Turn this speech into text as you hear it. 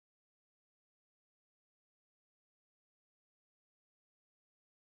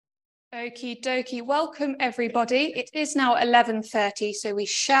Okie dokie. Welcome, everybody. It is now 11:30, so we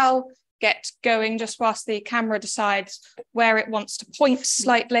shall get going just whilst the camera decides where it wants to point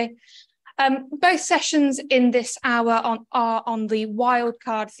slightly. Both sessions in this hour are on the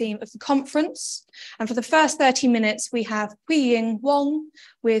wildcard theme of the conference. And for the first 30 minutes, we have Puiyin Wong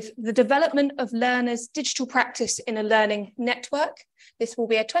with the development of learners' digital practice in a learning network. This will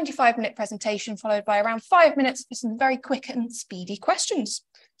be a 25-minute presentation followed by around 5 minutes for some very quick and speedy questions.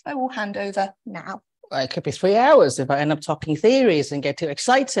 I will hand over now. Well, it could be 3 hours if I end up talking theories and get too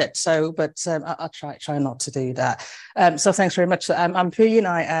excited. But I'll try not to do that. So thanks very much. I'm Puiyin.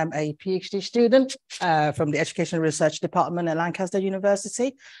 I am a PhD student from the Education and Research Department at Lancaster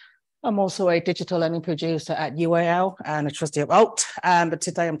University. I'm also a digital learning producer at UAL and a trustee of ALT. But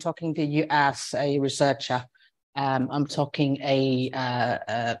today I'm talking to you as a researcher. I'm talking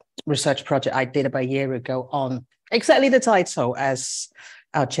a research project I did about a year ago on exactly the title as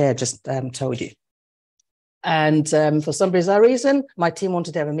our chair just told you. And for some bizarre reason, my team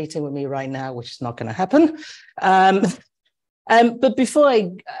wanted to have a meeting with me right now, which is not going to happen. But before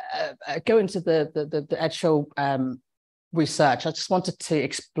I go into the actual research, I just wanted to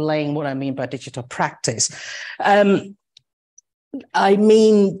explain what I mean by digital practice. I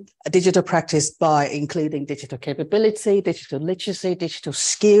mean digital practice by including digital capability, digital literacy, digital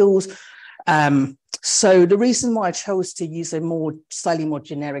skills. So the reason why I chose to use a slightly more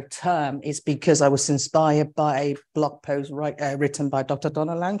generic term is because I was inspired by a blog post written by Dr.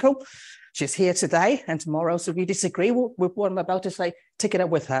 Donna Lankel. She's here today and tomorrow. So if you disagree with what I'm about to say, take it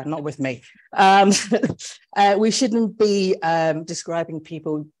up with her, not with me. We shouldn't be describing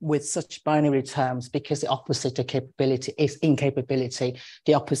people with such binary terms because the opposite to capability is incapability.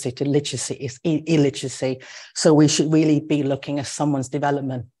 The opposite to literacy is illiteracy. So we should really be looking at someone's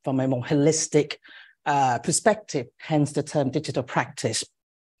development from a more holistic perspective, hence the term digital practice.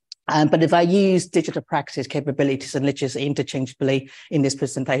 But if I use digital practice, capabilities, and literacy interchangeably in this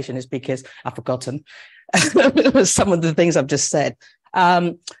presentation, is because I've forgotten some of the things I've just said.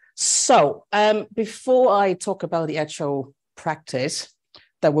 Before I talk about the actual practice,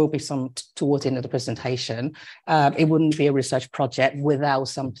 there will be some towards the end of the presentation. It wouldn't be a research project without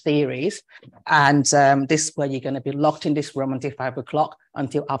some theories. And this is where you're going to be locked in this room until 5 o'clock,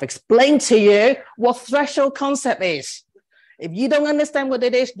 until I've explained to you what threshold concept is. If you don't understand what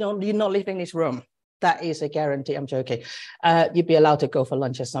it is, you're not leaving this room. That is a guarantee. I'm joking. You'd be allowed to go for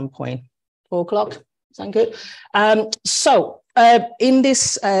lunch at some point. 4 o'clock, sound good? In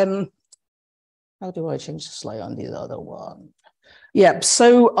this, how do I change the slide on the other one? Yeah,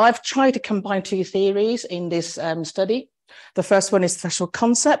 so I've tried to combine two theories in this study. The first one is threshold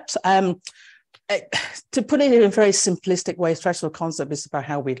concept. To put it in a very simplistic way, threshold concept is about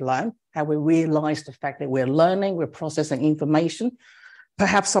how we learn, how we realize the fact that we're learning, we're processing information,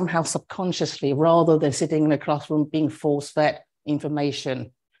 perhaps somehow subconsciously, rather than sitting in a classroom being force-fed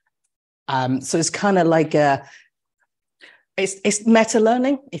information. So it's kind of like it's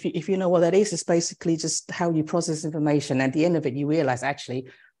meta-learning. If you know what that is, it's basically just how you process information. At the end of it, you realize, actually,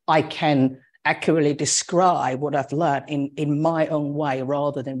 I can accurately describe what I've learned in my own way,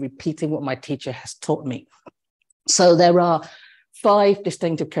 rather than repeating what my teacher has taught me. So there are 5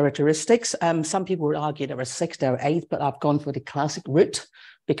 distinctive characteristics. Some people would argue there are 6, there are 8, but I've gone for the classic route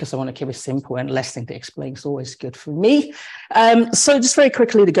because I want to keep it simple, and less thing to explain is always good for me. So just very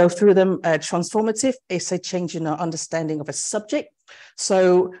quickly to go through them. Transformative is a change in our understanding of a subject.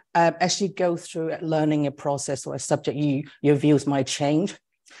 So as you go through learning a process or a subject, your views might change.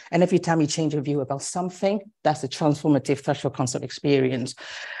 And every time you change your view about something, that's a transformative threshold concept experience.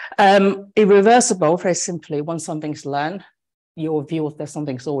 Irreversible, very simply, once something's learned, your view of that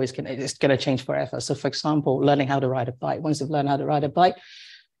something's always going to change forever. So, for example, learning how to ride a bike. Once you've learned how to ride a bike,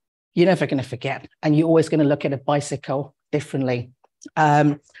 you're never going to forget, and you're always going to look at a bicycle differently.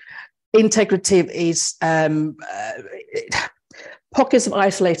 Integrative is pockets of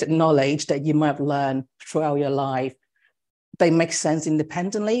isolated knowledge that you might have learned throughout your life. They make sense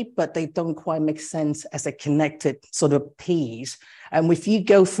independently, but they don't quite make sense as a connected sort of piece. And if you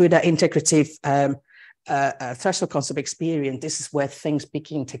go through that integrative threshold concept experience, this is where things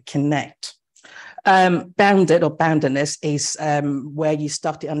begin to connect. Bounded or boundedness is where you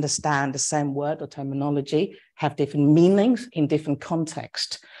start to understand the same word or terminology have different meanings in different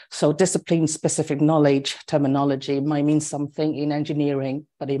contexts. So discipline-specific knowledge, terminology might mean something in engineering,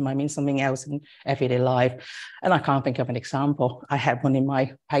 but it might mean something else in everyday life. And I can't think of an example. I have one in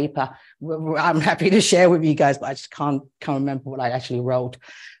my paper. I'm happy to share with you guys, but I just can't remember what I actually wrote.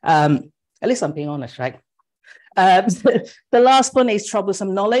 At least I'm being honest, right? The last one is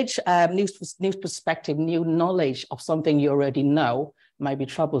troublesome knowledge, new perspective, new knowledge of something you already know, might be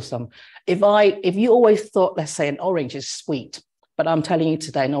troublesome. If you always thought, let's say, an orange is sweet, but I'm telling you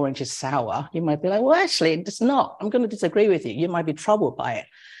today an orange is sour, you might be like, well, actually, it's not. I'm going to disagree with you. You might be troubled by it.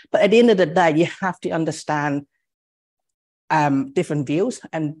 But at the end of the day, you have to understand different views.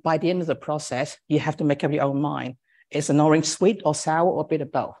 And by the end of the process, you have to make up your own mind. Is an orange sweet or sour or a bit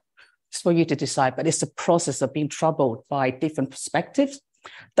of both? It's for you to decide. But it's the process of being troubled by different perspectives.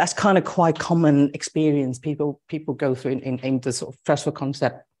 That's kind of quite common experience people go through in the sort of stressful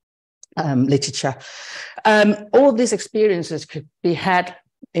concept literature. All these experiences could be had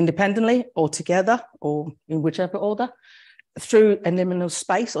independently or together or in whichever order through a liminal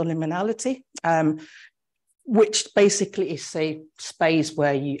space or liminality, which basically is a space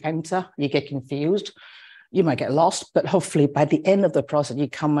where you enter, you get confused, you might get lost, but hopefully by the end of the process, you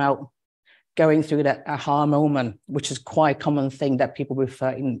come out going through that aha moment, which is quite a common thing that people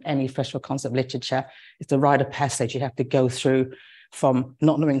refer in any stressful concept literature. It's the rite of passage. You have to go through from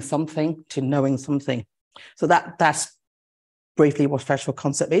not knowing something to knowing something. So that's briefly what stressful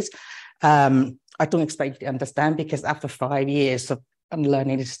concept is. I don't expect you to understand because after 5 years of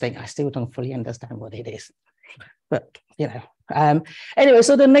learning this thing, I still don't fully understand what it is. But, you know, anyway,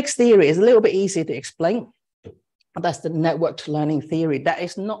 so the next theory is a little bit easier to explain. That's the networked learning theory. That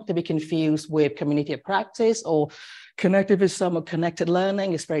is not to be confused with community of practice or connectivism or connected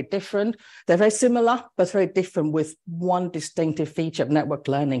learning. It's very different. They're very similar, but very different with one distinctive feature of networked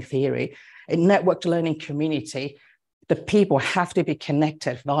learning theory. In networked learning community, the people have to be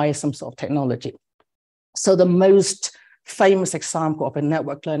connected via some sort of technology. So the most famous example of a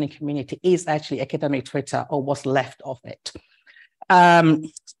networked learning community is actually academic Twitter, or what's left of it,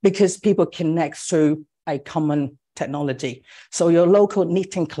 because people connect through a common technology. So your local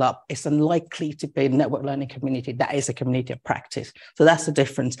knitting club is unlikely to be a network learning community. That is a community of practice. So that's the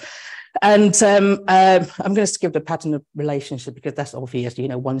difference. And I'm going to skip the pattern of relationship because that's obvious. You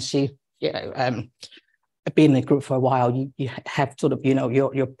know, once you been in a group for a while, you have sort of, you know,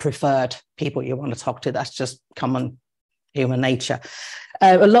 your preferred people you want to talk to. That's just common human nature.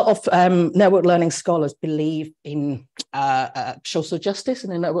 A lot of network learning scholars believe in social justice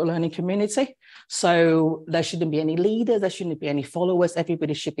in the network learning community. So there shouldn't be any leaders, there shouldn't be any followers.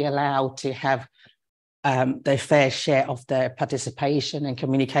 Everybody should be allowed to have their fair share of their participation and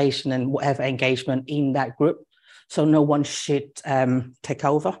communication and whatever engagement in that group. So no one should take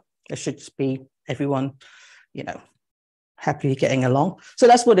over. There should just be everyone, you know, happily getting along. So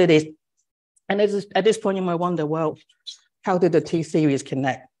that's what it is. And at this point, you might wonder, well, how did the two theories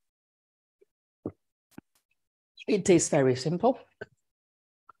connect? It is very simple.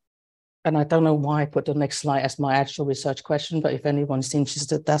 And I don't know why I put the next slide as my actual research question, but if anyone's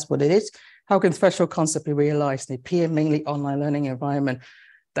interested, that's what it is. How can special concept be realized in a peer, mainly online learning environment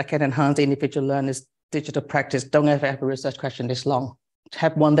that can enhance the individual learner's digital practice? Don't ever have a research question this long.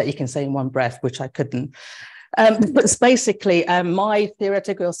 Have one that you can say in one breath, which I couldn't. But it's basically my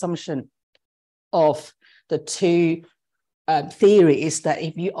theoretical assumption of the two theory is that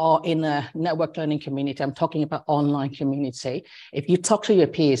if you are in a network learning community, I'm talking about online community, if you talk to your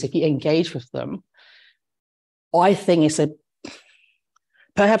peers, if you engage with them, I think it's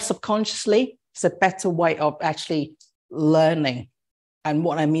perhaps subconsciously, it's a better way of actually learning. And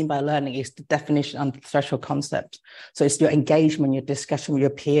what I mean by learning is the definition under the threshold concept. So it's your engagement, your discussion with your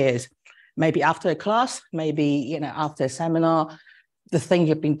peers, maybe after a class, maybe, you know, after a seminar, the thing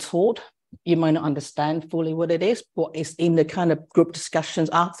you've been taught, you might not understand fully what it is, but it's in the kind of group discussions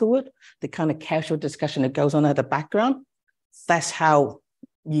afterward, the kind of casual discussion that goes on at the background. That's how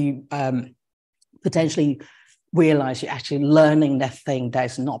you potentially realize you're actually learning that thing that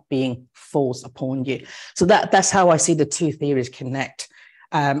is not being forced upon you. So that's how I see the two theories connect.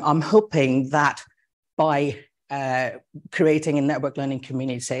 I'm hoping that by creating a network learning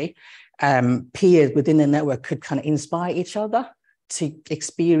community, peers within the network could kind of inspire each other to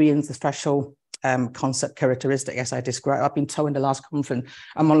experience the threshold concept characteristic as I described. I've been told in the last conference,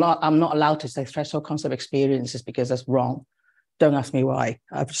 I'm not allowed to say threshold concept experiences because that's wrong. Don't ask me why.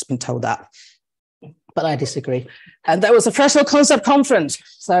 I've just been told that. But I disagree. And that was a threshold concept conference.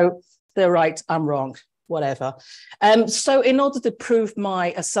 So they're right, I'm wrong, whatever. So in order to prove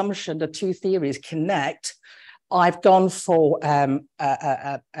my assumption the two theories connect, I've gone for an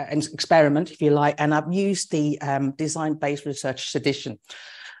experiment, if you like, and I've used the design-based research tradition.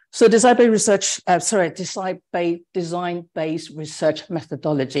 So design-based research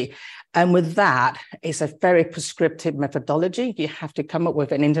methodology. And with that, it's a very prescriptive methodology. You have to come up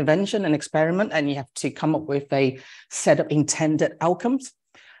with an intervention, an experiment, and you have to come up with a set of intended outcomes.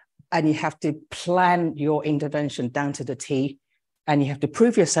 And you have to plan your intervention down to the T, and you have to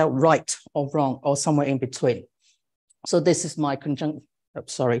prove yourself right or wrong or somewhere in between. So this is my oh,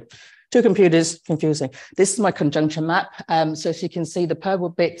 sorry, two computers, confusing. This is my conjunction map. So as you can see, the purple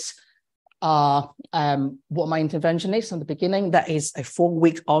bits are what my intervention is in the beginning. That is a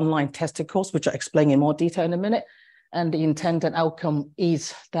 4-week online tested course, which I'll explain in more detail in a minute. And the intended outcome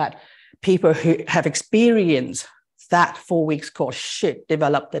is that people who have experienced that 4 weeks course should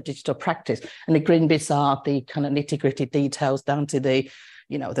develop the digital practice. And the green bits are the kind of nitty-gritty details down to the,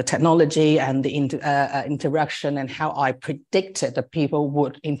 you know, the technology and the interaction and how I predicted that people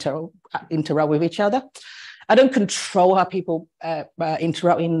would interact with each other. I don't control how people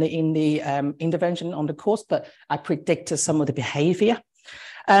interact in the intervention on the course, but I predicted some of the behavior.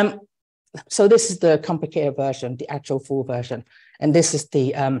 So this is the complicated version, the actual full version. And this is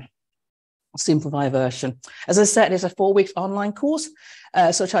the simplified version. As I said, it's a 4 weeks online course.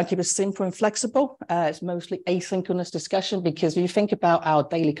 So try and keep it simple and flexible. It's mostly asynchronous discussion because if you think about our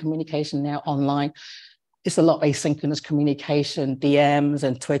daily communication now online, it's a lot of asynchronous communication, DMs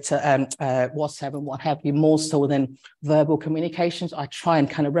and Twitter and WhatsApp and what have you, more so than verbal communications. I try and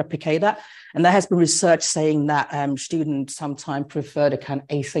kind of replicate that. And there has been research saying that students sometimes prefer the kind of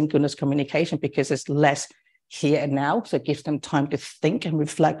asynchronous communication because it's less here and now. So it gives them time to think and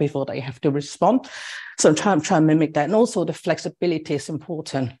reflect before they have to respond. So I'm trying to mimic that. And also the flexibility is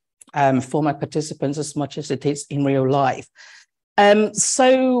important for my participants as much as it is in real life.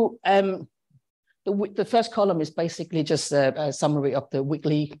 The first column is basically just a summary of the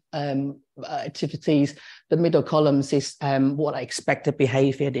weekly activities. The middle columns is what I expected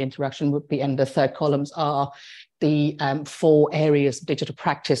behavior, the interaction would be. And the third columns are the 4 areas of digital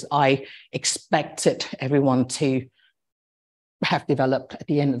practice I expected everyone to have developed at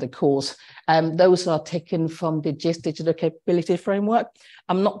the end of the course. Those are taken from the GIST Digital Capability Framework.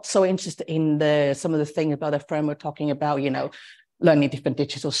 I'm not so interested in some of the things about the framework talking about, you know, learning different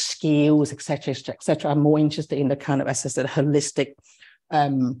digital skills, et cetera. I'm more interested in the kind of, as I said, holistic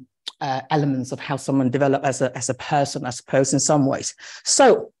elements of how someone develop as a person, I suppose, in some ways.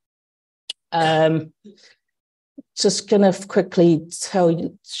 So just gonna quickly show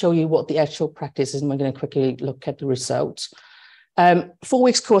you what the actual practice is, and we're gonna quickly look at the results. 4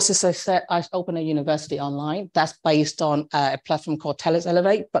 weeks course, as I said, I opened a university online. That's based on a platform called TELUS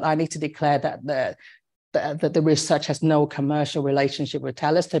Elevate, but I need to declare that the research has no commercial relationship with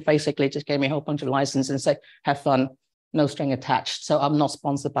TELUS. They basically just gave me a whole bunch of licenses and said, have fun, no string attached. So I'm not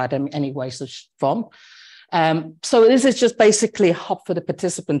sponsored by them anyway, so from. So this is just basically a hub for the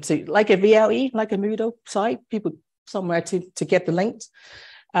participant to, like a VLE, like a Moodle site, people somewhere to get the links.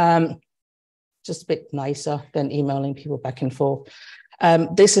 Just a bit nicer than emailing people back and forth.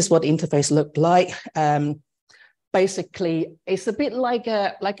 This is what the interface looked like. Basically, it's a bit like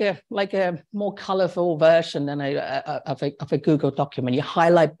a more colorful version than of a Google document. You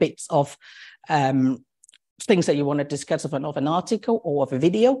highlight bits of things that you want to discuss of an article or of a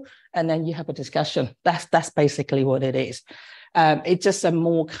video, and then you have a discussion. That's basically what it is. It's just a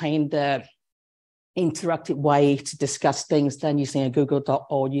more kind of interactive way to discuss things than using a Google Doc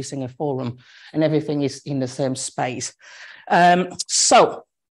or using a forum, and everything is in the same space. So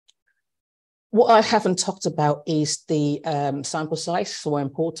what I haven't talked about is the sample size. So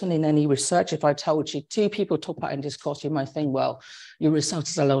important in any research. If I told you 2 people talk about in this course, you might think, well, your result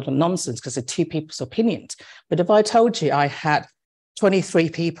is a lot of nonsense because they're 2 people's opinions. But if I told you I had 23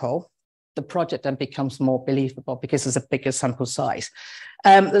 people, the project then becomes more believable because it's a bigger sample size.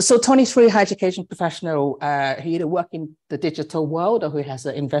 So 23 higher education professional who either work in the digital world or who has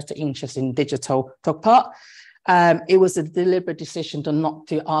an investor interest in digital took part. It was a deliberate decision not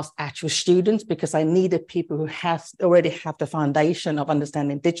to ask actual students because I needed people who already have the foundation of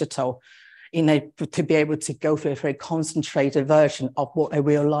understanding digital, to be able to go through a very concentrated version of what a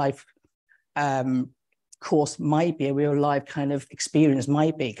real life course might be, a real life kind of experience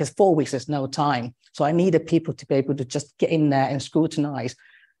might be, because 4 weeks is no time. So I needed people to be able to just get in there and scrutinize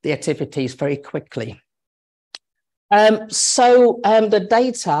the activities very quickly. The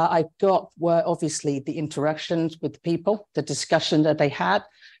data I got were obviously the interactions with people, the discussion that they had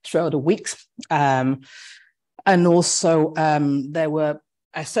throughout the weeks. And also there were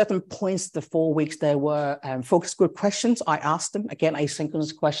at certain points, the 4 weeks, there were focus group questions. I asked them, again,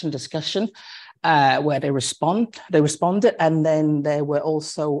 asynchronous question discussion, where they responded. And then there were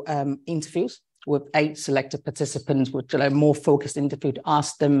also interviews with 8 selected participants, which are a more focused interview to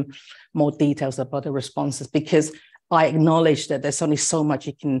ask them more details about the responses, because I acknowledge that there's only so much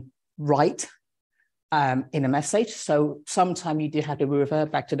you can write in a message. So sometimes you do have to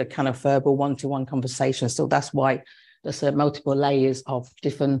revert back to the kind of verbal one-to-one conversation. So that's why there's multiple layers of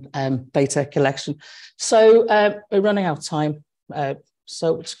different data collection. So we're running out of time.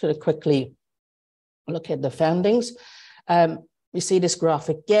 So we're just going to quickly look at the findings. You see this graph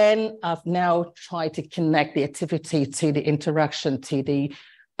again. I've now tried to connect the activity to the interaction to the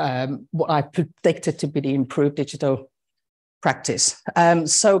what I predicted to be the improved digital practice.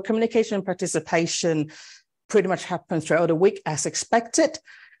 So communication and participation pretty much happened throughout the week as expected,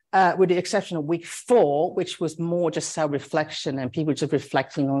 with the exception of week 4, which was more just self-reflection and people just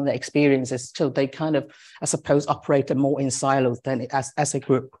reflecting on their experiences. So they kind of, I suppose, operated more in silos than as a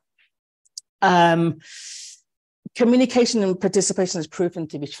group. Communication and participation has proven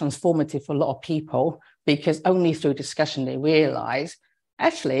to be transformative for a lot of people, because only through discussion they realize,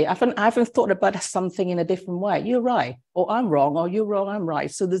 actually, I haven't thought about something in a different way. You're right, or I'm wrong, or you're wrong, I'm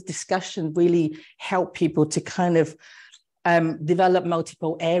right. So this discussion really helped people to kind of develop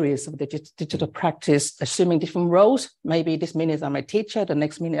multiple areas of the digital practice, assuming different roles. Maybe this minute I'm a teacher, the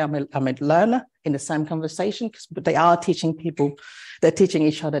next minute I'm a learner in the same conversation, because they are teaching people, they're teaching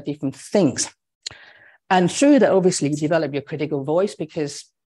each other different things. And through that, obviously, you develop your critical voice, because,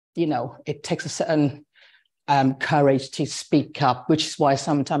 you know, it takes a certain courage to speak up, which is why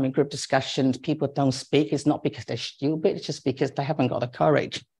sometimes in group discussions, people don't speak. It's not because they're stupid, it's just because they haven't got the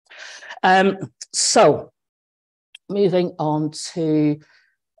courage. So moving on to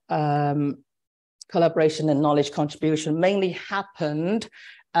collaboration and knowledge contribution mainly happened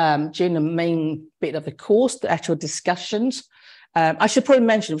during the main bit of the course, the actual discussions. I should probably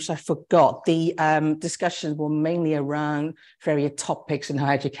mention, which I forgot, the discussions were mainly around various topics in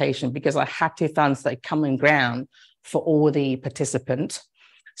higher education, because I had to find a common ground for all the participants.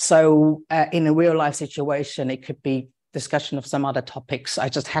 So in a real life situation, it could be discussion of some other topics. I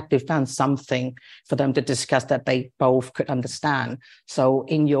just had to find something for them to discuss that they both could understand. So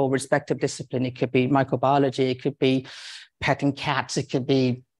in your respective discipline, it could be microbiology, it could be petting cats, it could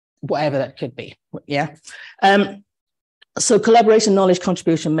be whatever that could be. Yeah. So collaboration, knowledge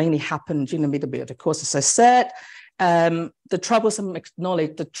contribution mainly happened during the middle bit of the course, as I said. The troublesome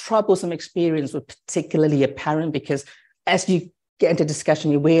experience was particularly apparent, because as you get into discussion,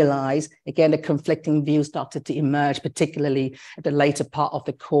 you realize, again, the conflicting views started to emerge, particularly at the later part of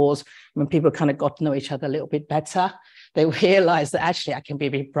the course, when people kind of got to know each other a little bit better. They realized that actually I can be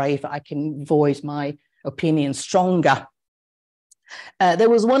a bit braver, I can voice my opinion stronger. There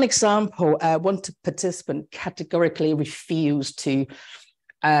was one example, one participant categorically refused to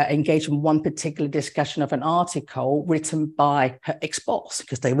engage in one particular discussion of an article written by her ex-boss,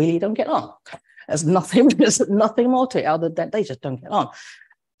 because they really don't get on. There's nothing more to it other than they just don't get on.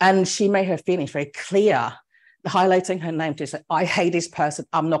 And she made her feelings very clear, highlighting her name to say, I hate this person,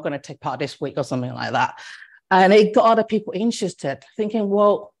 I'm not going to take part this week, or something like that. And it got other people interested, thinking,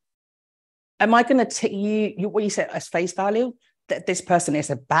 well, am I going to take what you said as face value, that this person is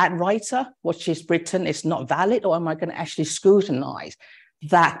a bad writer, what she's written is not valid, or am I going to actually scrutinize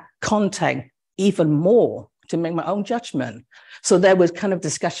that content even more to make my own judgment? So there was kind of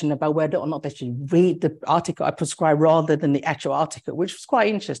discussion about whether or not they should read the article I prescribed rather than the actual article, which was quite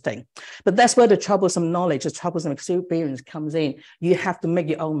interesting. But that's where the troublesome knowledge, the troublesome experience comes in. You have to make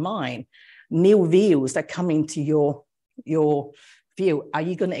your own mind. New views that come into your view, are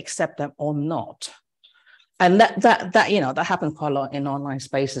you going to accept them or not? And that you know, that happens quite a lot in online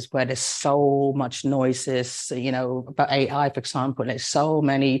spaces where there's so much noises, you know, about AI, for example. There's so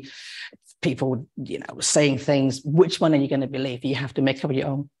many people, you know, saying things. Which one are you going to believe? You have to make up your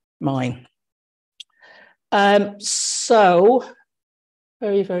own mind. So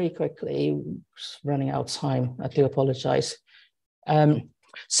very, very quickly, just running out of time. I do apologize.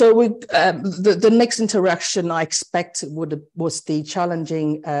 So the next interaction I expect was the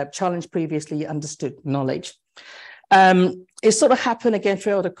challenge previously understood knowledge. It sort of happened again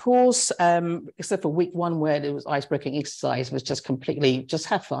throughout the course, except for week 1 where there was icebreaking exercise, was just completely just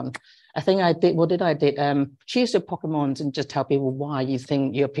have fun. I think I did, choose the Pokemons and just tell people why you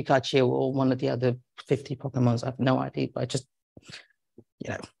think you're Pikachu or one of the other 50 Pokemons. I have no idea, but I just, you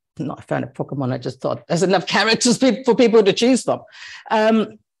know, not a fan of Pokemon. I just thought there's enough characters for people to choose from.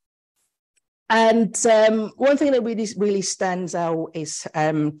 And one thing that really stands out is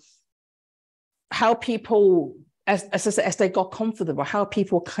how people, as they got comfortable, how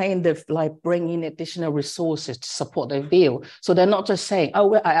people kind of like bring in additional resources to support their view. So they're not just saying, oh,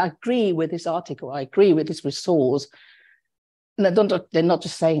 well, I agree with this article, I agree with this resource. They're not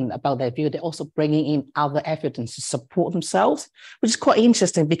just saying about their view, they're also bringing in other evidence to support themselves, which is quite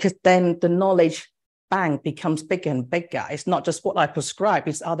interesting, because then the knowledge bank becomes bigger and bigger. It's not just what I prescribe,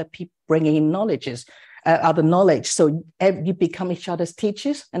 it's other people bringing in other knowledge. So you become each other's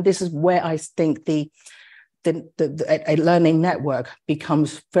teachers. And this is where I think a learning network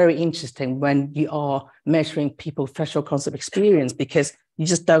becomes very interesting when you are measuring people's professional concept experience, because you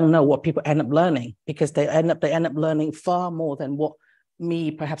just don't know what people end up learning, because they end up learning far more than what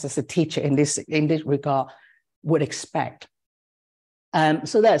me, perhaps as a teacher in this regard, would expect.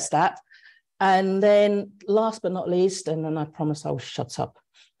 So there's that. And then last but not least, and then I promise I'll shut up.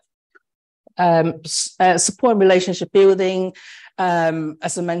 Support and relationship building.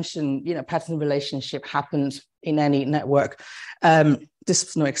 As I mentioned, pattern relationship happens in any network. This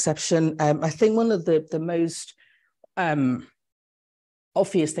was no exception. I think one of the most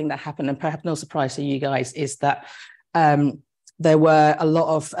obvious thing that happened, and perhaps no surprise to you guys, is that there were a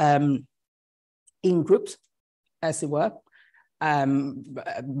lot of in-groups, as it were.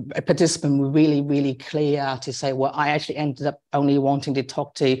 A participant were really, really clear to say, well, I actually ended up only wanting to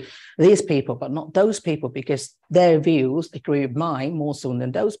talk to these people, but not those people, because their views agree with mine more so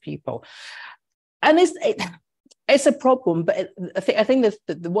than those people. And it's a problem, but I think that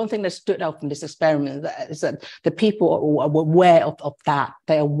the one thing that stood out from this experiment is that the people are aware of that.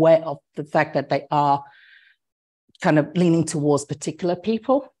 They're aware of the fact that they are kind of leaning towards particular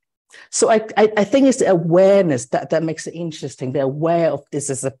people. So I think it's the awareness that makes it interesting. They're aware of this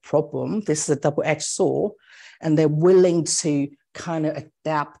as a problem. This is a double-edged sword, and they're willing to kind of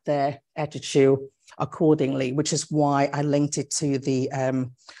adapt their attitude accordingly, which is why I linked it to the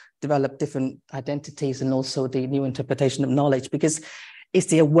develop different identities and also the new interpretation of knowledge, because it's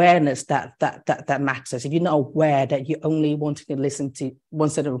the awareness that matters. If you're not aware that you're only wanting to listen to one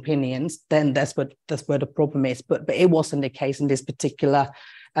set of opinions, then that's where the problem is. But it wasn't the case in this particular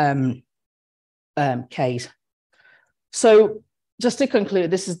case. So just to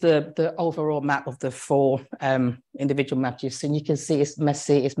conclude, this is the overall map of the 4 individual maps you've seen. You can see it's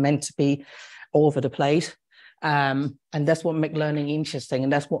messy, it's meant to be all over the place. And that's what makes learning interesting,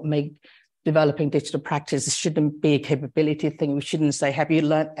 and that's what makes developing digital practice. It shouldn't be a capability thing. We shouldn't say, have you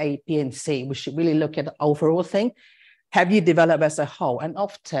learned A, B, and C? We should really look at the overall thing. Have you developed as a whole? And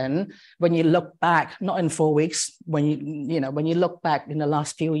often when you look back, not in 4 weeks, when you look back in the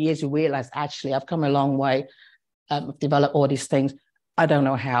last few years, you realize, actually, I've come a long way. I've developed all these things. I don't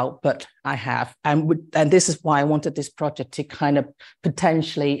know how, but I have. And this is why I wanted this project to kind of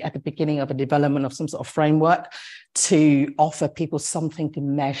potentially, at the beginning of a development of some sort of framework, to offer people something to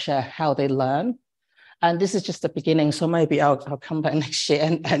measure how they learn. And this is just the beginning. So maybe I'll come back next year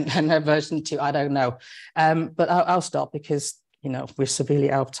and have version 2. I don't know. But I'll stop because, we're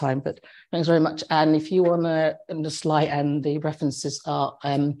severely out of time. But thanks very much. And if you want to, in the slide, and the references are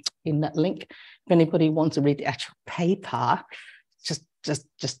in that link. If anybody wants to read the actual paper,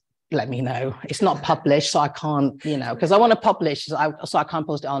 just let me know. It's not published, so I can't, because I want to publish, so I can't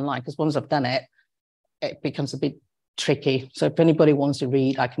post it online, because once I've done it, it becomes a bit tricky. So if anybody wants to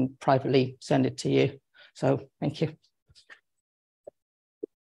read, I can privately send it to you. So thank you.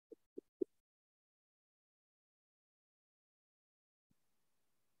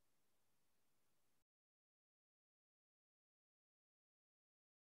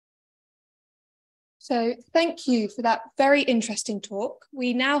 So thank you for that very interesting talk.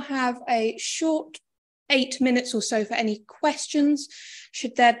 We now have a short 8 minutes or so for any questions.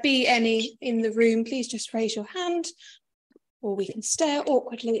 Should there be any in the room, please just raise your hand, or we can stare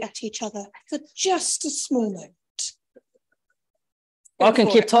awkwardly at each other for just a small moment. I can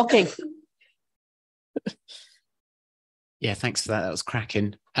keep talking. Yeah, thanks for that. That was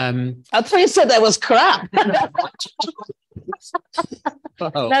cracking. I thought you said that was crap.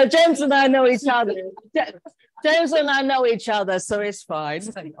 Oh. No, James and I know each other. James and I know each other, so it's fine.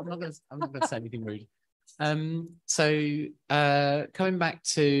 I'm not going to say anything rude. So coming back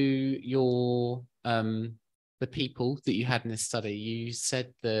to your the people that you had in this study, you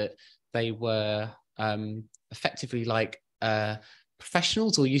said that they were effectively like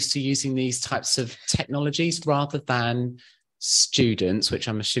professionals or used to using these types of technologies rather than students, which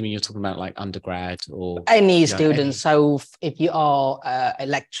I'm assuming you're talking about like undergrad or any student. So if you are a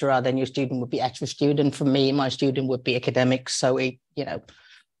lecturer, then your student would be actual student. For me, my student would be academic. So it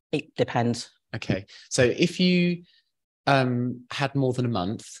depends. Okay. So if you had more than a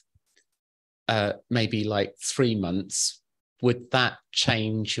month, maybe like 3 months, would that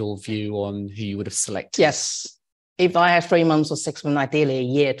change your view on who you would have selected? Yes. If I had 3 months or 6 months, ideally a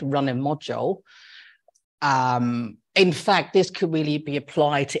year to run a module, in fact, this could really be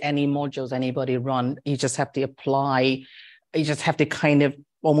applied to any modules anybody run. You just have to apply, you just have to kind of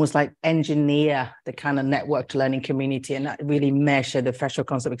almost like engineer the kind of networked learning community and really measure the freshal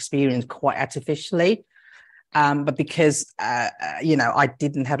concept experience quite artificially. But because, I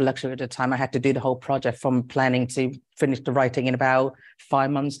didn't have the luxury at the time, I had to do the whole project from planning to finish the writing in about 5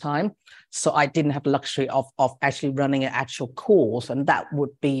 months' time. So I didn't have the luxury of actually running an actual course. And that would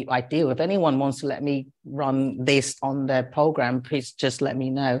be ideal. If anyone wants to let me run this on their program, please just let me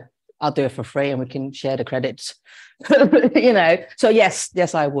know. I'll do it for free and we can share the credits, So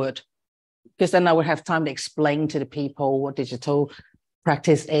yes, I would. Because then I would have time to explain to the people what digital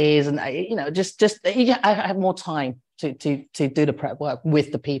practice is, and I have more time to do the prep work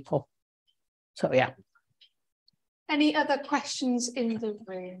with the people. So yeah. Any other questions in the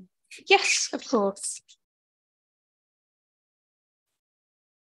room? Yes, of course.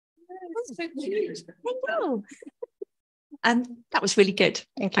 That was really good.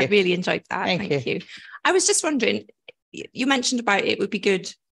 Thank you. I really enjoyed that. Thank you. I was just wondering, you mentioned about it would be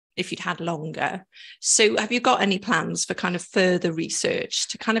good if you'd had longer. So have you got any plans for kind of further research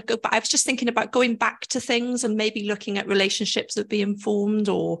to kind of go back? I was just thinking about going back to things and maybe looking at relationships that be informed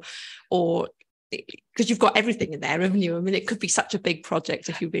or because you've got everything in there, haven't you? I mean, it could be such a big project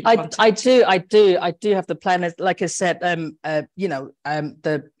if you really want to. I do have the plan. Like I said,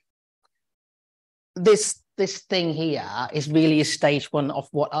 this thing here is really a stage one of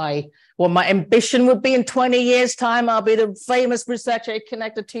what my ambition would be in 20 years' time. I'll be the famous researcher who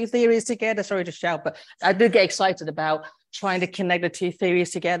connected two theories together. Sorry to shout, but I do get excited about trying to connect the two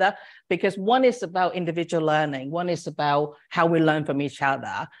theories together, because one is about individual learning. One is about how we learn from each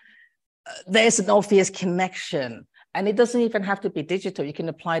other. There's an obvious connection, and it doesn't even have to be digital. You can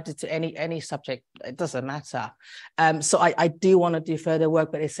apply it to any subject. It doesn't matter. So I do want to do further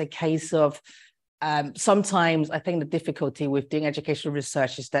work, but it's a case of sometimes I think the difficulty with doing educational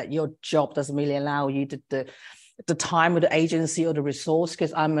research is that your job doesn't really allow you the time or the agency or the resource,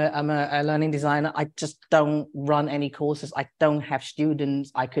 because I'm a learning designer. I just don't run any courses. I don't have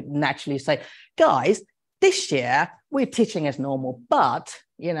students. I could naturally say, guys, this year we're teaching as normal, but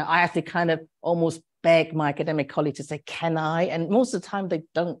I have to kind of almost beg my academic colleagues to say, can I? And most of the time they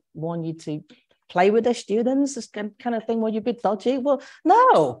don't want you to play with their students, this kind of thing, where you're a bit dodgy. Well,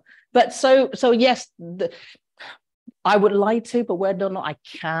 no. But so yes, I would like to, but whether or not I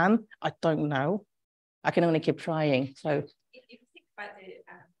can, I don't know. I can only keep trying. So if you think about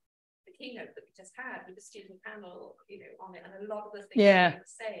the keynote that we just had with the student panel, on it, and a lot of the things that you were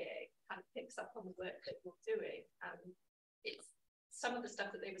saying kind of picks up on the work that you're doing. It's some of the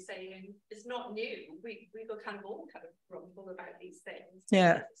stuff that they were saying is not new. We were kind of all kind of grumble about these things.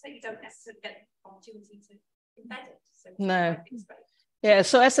 Yeah. So you don't necessarily get the opportunity to embed it. So no. Yeah,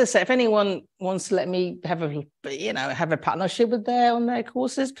 so as I said, if anyone wants to let me have a partnership with on their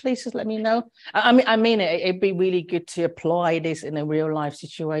courses, please just let me know. I mean, it'd be really good to apply this in a real life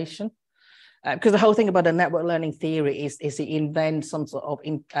situation, because the whole thing about the network learning theory is to invent some sort of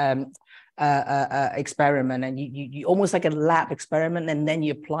experiment, and you almost like a lab experiment, and then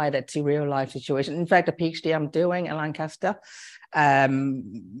you apply that to real life situation. In fact, the PhD I'm doing at Lancaster,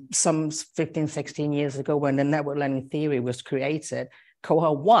 some 15, 16 years ago, when the network learning theory was created,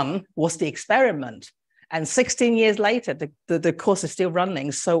 cohort 1 was the experiment, and 16 years later the course is still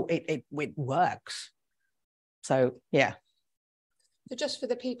running, so it works. So yeah. So just for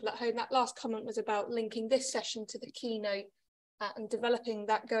the people at home, that last comment was about linking this session to the keynote and developing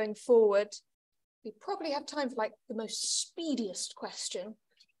that going forward. We probably have time for like the most speediest question.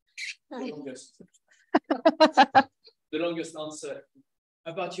 The longest answer.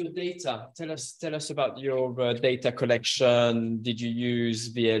 About your data, tell us about your data collection. Did you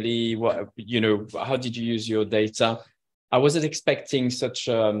use VLE? How did you use your data? I wasn't expecting such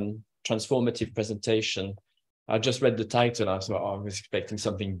transformative presentation. I just read the title. I thought, I was expecting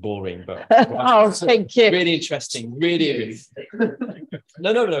something boring, but oh, thank you. Really interesting. Really.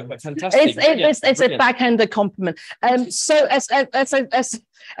 No, fantastic. It's a backhanded compliment. So as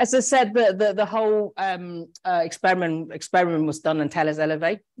I said, the whole experiment was done on Thales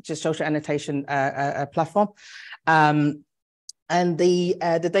Elevate, which is a social annotation platform, and the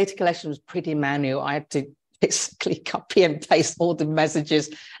data collection was pretty manual. I had to basically copy and paste all the messages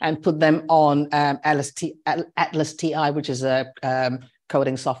and put them on Atlas TI, which is a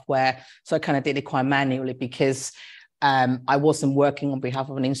coding software. So I kind of did it quite manually, because I wasn't working on behalf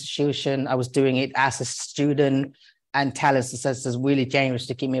of an institution. I was doing it as a student, and Thales says is really generous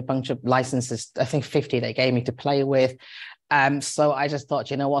to give me a bunch of licenses. I think 50 they gave me to play with. So I just thought,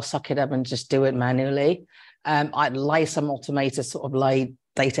 what, suck it up and just do it manually. I'd like some automated sort of like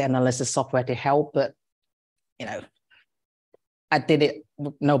data analysis software to help, but I did it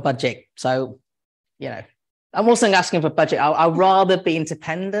with no budget. So, I wasn't asking for budget. I'd rather be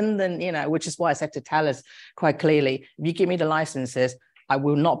independent than, which is why I said to Thales quite clearly, if you give me the licenses, I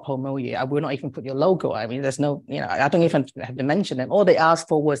will not promote you. I will not even put your logo. I mean, there's no, you know, I don't even have to mention them. All they asked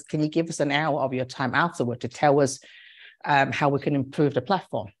for was, can you give us an hour of your time afterward to tell us how we can improve the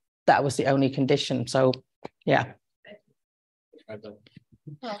platform? That was the only condition. So, yeah.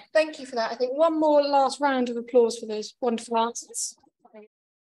 Well, thank you for that. I think one more last round of applause for those wonderful answers.